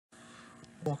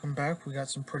Welcome back. We got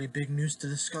some pretty big news to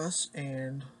discuss,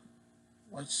 and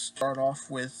let's start off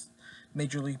with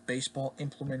Major League Baseball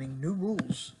implementing new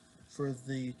rules for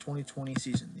the 2020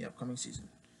 season, the upcoming season.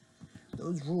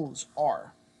 Those rules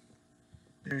are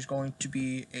there's going to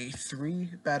be a three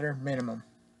batter minimum.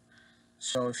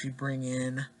 So if you bring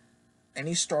in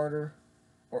any starter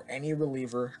or any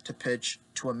reliever to pitch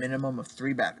to a minimum of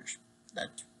three batters,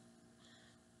 that's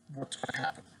what's going to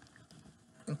happen,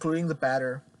 including the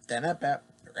batter, then at bat,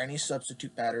 or any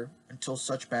substitute batter until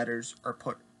such batters are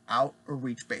put out or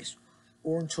reach base,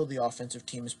 or until the offensive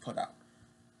team is put out,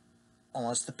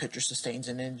 unless the pitcher sustains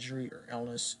an injury or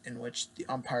illness in which the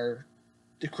umpire,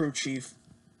 the crew chief,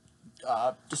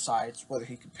 decides whether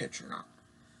he can pitch or not.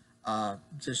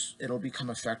 It'll become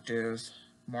effective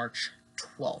March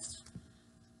 12th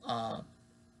of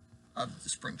the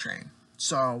spring training.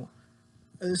 So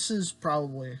this is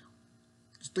probably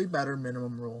three batter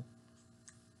minimum rule.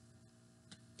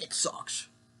 It sucks.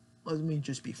 Let me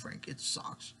just be frank. It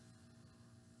sucks.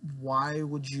 Why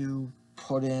would you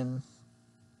put in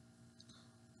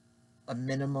a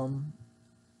minimum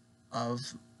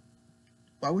of?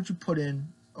 Why would you put in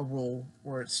a rule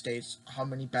where it states how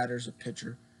many batters a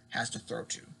pitcher has to throw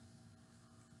to?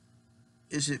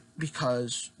 Is it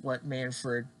because what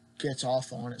Manfred gets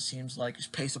off on, it seems like, is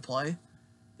pace of play?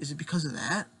 Is it because of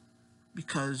that?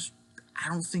 Because I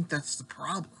don't think that's the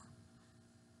problem.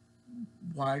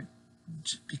 Why?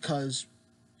 Because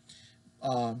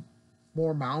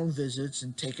more mound visits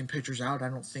and taking pitchers out, I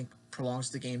don't think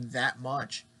prolongs the game that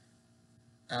much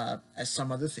as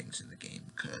some other things in the game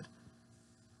could.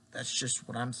 That's just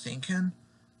what I'm thinking.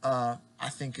 I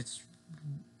think it's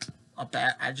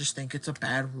I just think it's a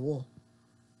bad rule,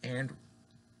 and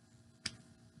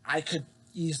I could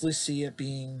easily see it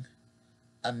being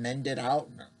amended out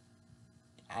in,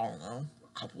 I don't know,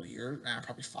 a couple of years,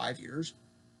 probably 5 years,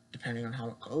 depending on how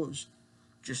it goes.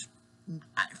 Just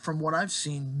from what I've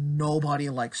seen, nobody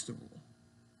likes the rule,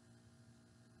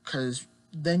 because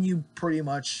then you pretty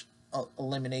much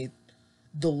eliminate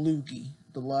the loogie,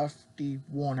 the lefty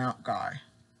one-out guy,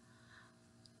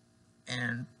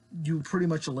 and you pretty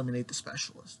much eliminate the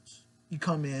specialists. You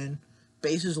come in,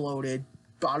 bases loaded,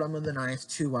 bottom of the ninth,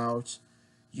 2 outs.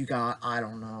 You got, I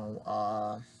don't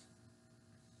know,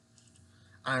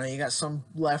 you got some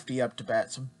lefty up to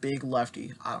bat, some big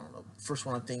lefty. I don't know. First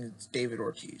one I think is David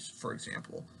Ortiz, for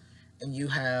example. And you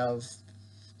have,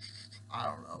 I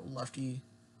don't know, lefty,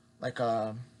 like,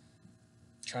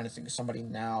 trying to think of somebody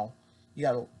now. You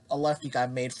got a lefty guy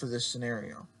made for this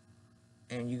scenario.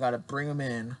 And you got to bring him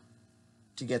in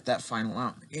to get that final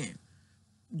out in the game.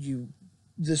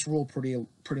 This rule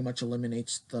pretty much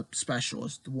eliminates the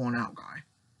specialist, the one-out guy,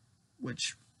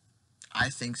 which I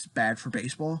think's bad for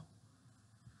baseball.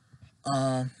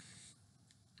 And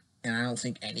I don't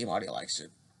think anybody likes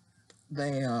it.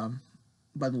 They,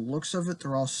 by the looks of it,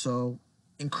 they're also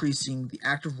increasing the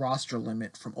active roster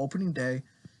limit from opening day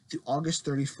to August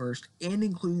 31st, and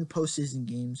including the postseason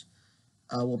games,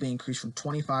 will be increased from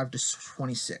 25 to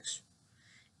 26.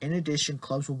 In addition,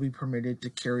 clubs will be permitted to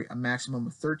carry a maximum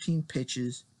of 13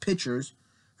 pitchers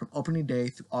from opening day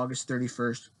through August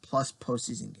 31st, plus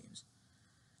postseason games.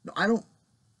 No,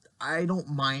 I don't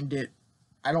mind it.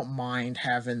 I don't mind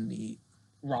having the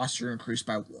roster increased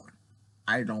by one.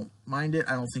 I don't mind it.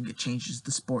 I don't think it changes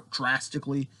the sport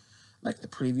drastically like the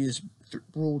previous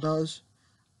rule does.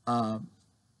 I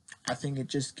think it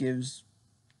just gives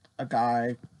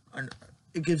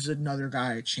it gives another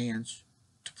guy a chance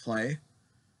to play.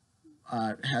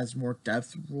 It has more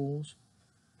depth rules.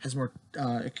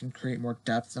 It can create more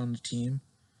depth on the team,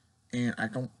 and I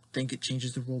don't think it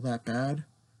changes the rule that bad.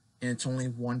 And it's only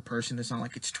one person. It's not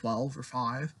like it's 12 or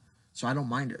 5, so I don't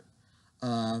mind it.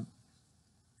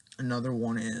 Another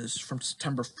one is from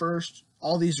September 1st.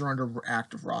 All these are under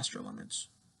active roster limits.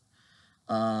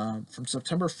 From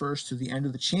September 1st to the end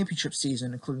of the championship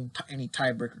season, including any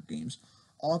tiebreaker games,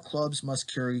 all clubs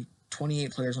must carry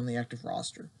 28 players on the active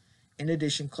roster. In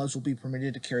addition, clubs will be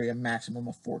permitted to carry a maximum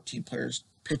of 14 pitchers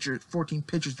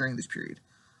during this period.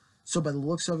 So by the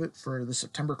looks of it, for the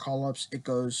September call-ups, it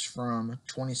goes from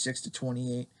 26 to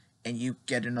 28, and you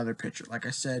get another pitcher. Like I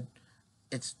said,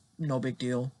 it's no big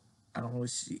deal. I don't really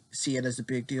see it as a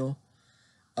big deal.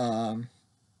 There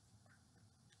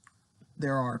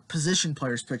are position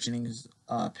players pitching is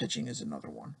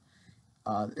another one.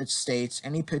 It states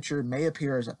any pitcher may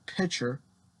appear as a pitcher.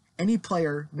 Any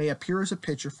player may appear as a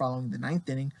pitcher following the ninth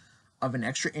inning of an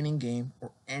extra inning game or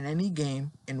in any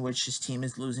game in which his team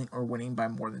is losing or winning by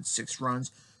more than 6 runs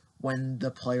when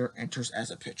the player enters as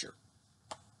a pitcher.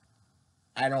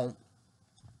 I don't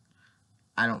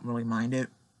really mind it.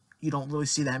 You don't really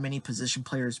see that many position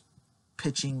players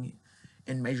pitching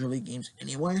in Major League games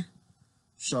anyway,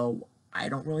 so I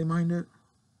don't really mind it.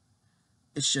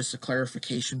 It's just a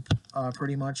clarification,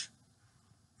 pretty much.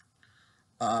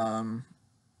 What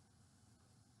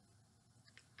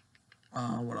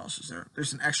else is there?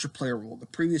 There's an extra player rule. The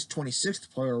previous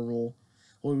 26th player rule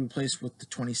will be replaced with the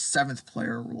 27th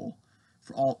player rule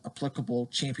for all applicable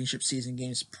championship season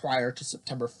games prior to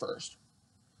September 1st.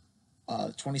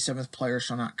 The 27th player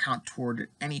shall not count toward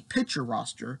any pitcher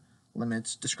roster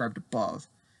limits described above.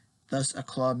 Thus, a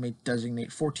club may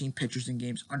designate 14 pitchers in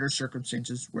games under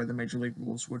circumstances where the Major League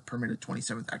rules would permit a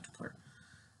 27th active player.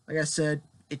 Like I said,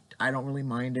 I don't really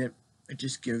mind it. It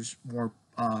just gives more.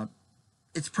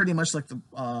 It's pretty much like the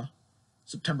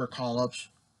September call-ups.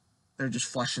 They're just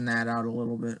fleshing that out a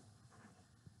little bit,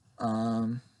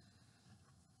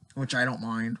 which I don't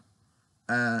mind.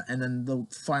 And then the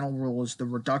final rule is the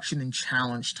reduction in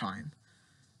challenge time.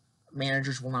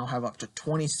 Managers will now have up to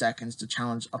 20 seconds to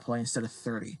challenge a play instead of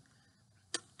 30.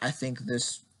 I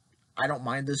don't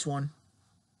mind this one.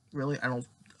 Really, I don't.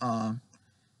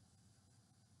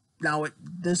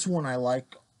 This one I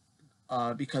like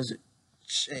because it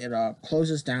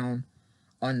closes down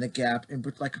on the gap, and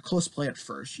with like a close play at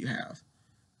first,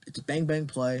 it's a bang bang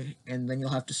play, and then you'll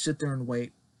have to sit there and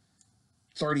wait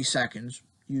 30 seconds,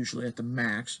 usually at the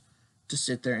max, to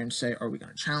sit there and say, are we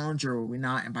going to challenge or are we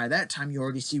not? And by that time, you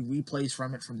already see replays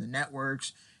from it from the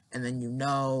networks, and then you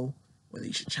know whether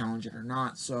you should challenge it or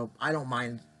not. So I don't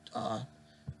mind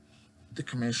the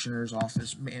commissioner's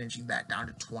office managing that down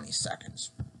to 20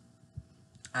 seconds.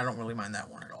 I don't really mind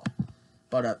that one at all.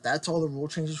 But that's all the rule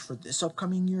changes for this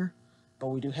upcoming year. But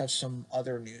we do have some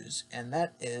other news, and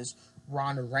that is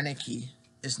Roenicke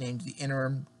is named the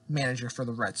interim manager for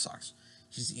the Red Sox.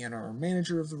 He's the interim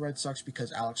manager of the Red Sox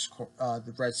because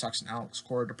the Red Sox and Alex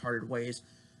Cora departed ways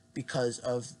because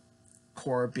of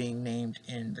Cora being named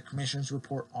in the commissioner's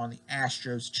report on the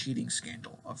Astros cheating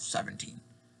scandal of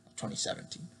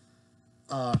 2017.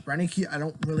 Roenicke, I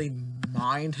don't really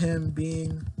mind him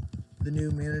being the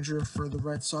new manager for the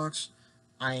Red Sox.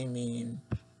 I mean,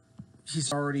 he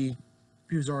was already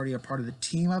a part of the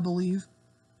team, I believe.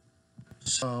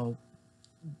 So,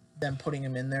 them putting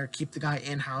him in there, keep the guy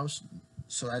in-house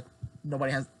so that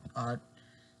nobody has,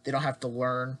 they don't have to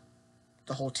learn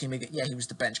the whole team again. Yeah, he was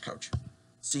the bench coach.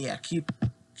 So yeah, keep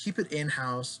it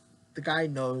in-house. The guy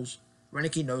knows,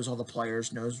 Roenicke knows all the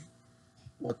players, knows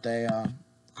what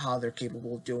how they're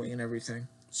capable of doing and everything.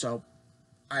 So,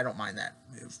 I don't mind that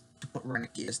move to put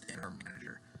Roenicke as the interim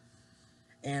manager.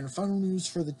 And final news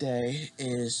for the day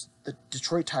is the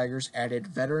Detroit Tigers added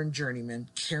veteran journeyman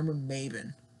Cameron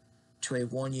Maybin to a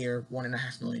 1-year,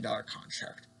 $1.5 million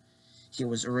contract. He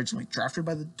was originally drafted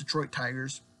by the Detroit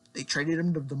Tigers. They traded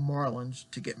him to the Marlins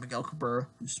to get Miguel Cabrera,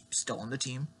 who's still on the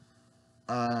team.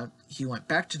 He went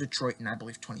back to Detroit in, I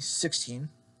believe, 2016.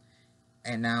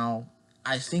 And now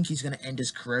I think he's going to end his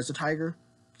career as a Tiger.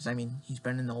 Because, I mean, he's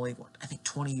been in the league,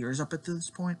 20 years up at this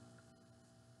point?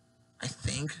 I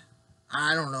think.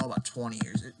 I don't know about 20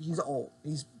 years. He's old.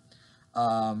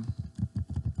 Cameron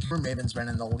Maybin's been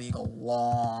in the league a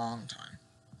long time.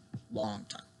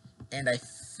 And I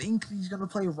think he's going to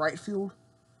play right field,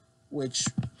 which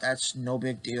that's no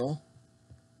big deal.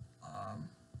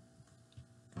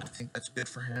 I think that's good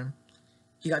for him.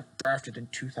 He got drafted in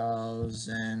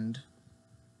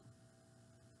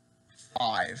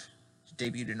 2005. He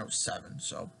debuted in 2007,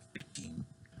 so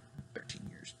 13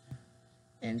 years.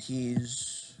 And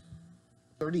he's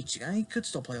 32. He could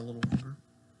still play a little longer.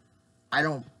 I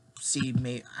don't see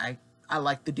I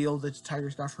like the deal that the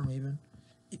Tigers got for Maybin.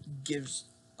 It gives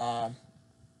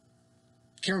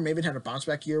Cameron Maybin had a bounce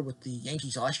back year with the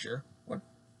Yankees last year when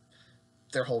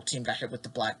their whole team got hit with the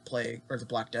Black Plague or the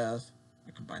Black Death.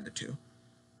 I combined the two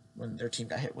when their team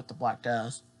got hit with the Black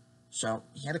Death. So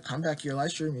he had a comeback year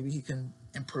last year. Maybe he can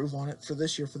improve on it for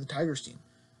this year for the Tigers team.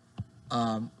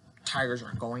 Tigers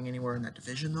aren't going anywhere in that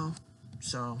division though,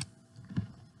 so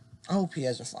I hope he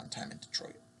has a fun time in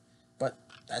Detroit. But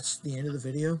that's the end of the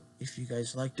video. If you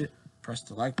guys liked it, press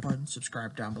the like button,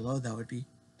 subscribe down below. That would be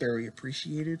very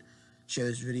appreciated. Share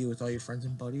this video with all your friends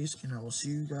and buddies, and I will see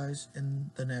you guys in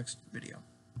the next video.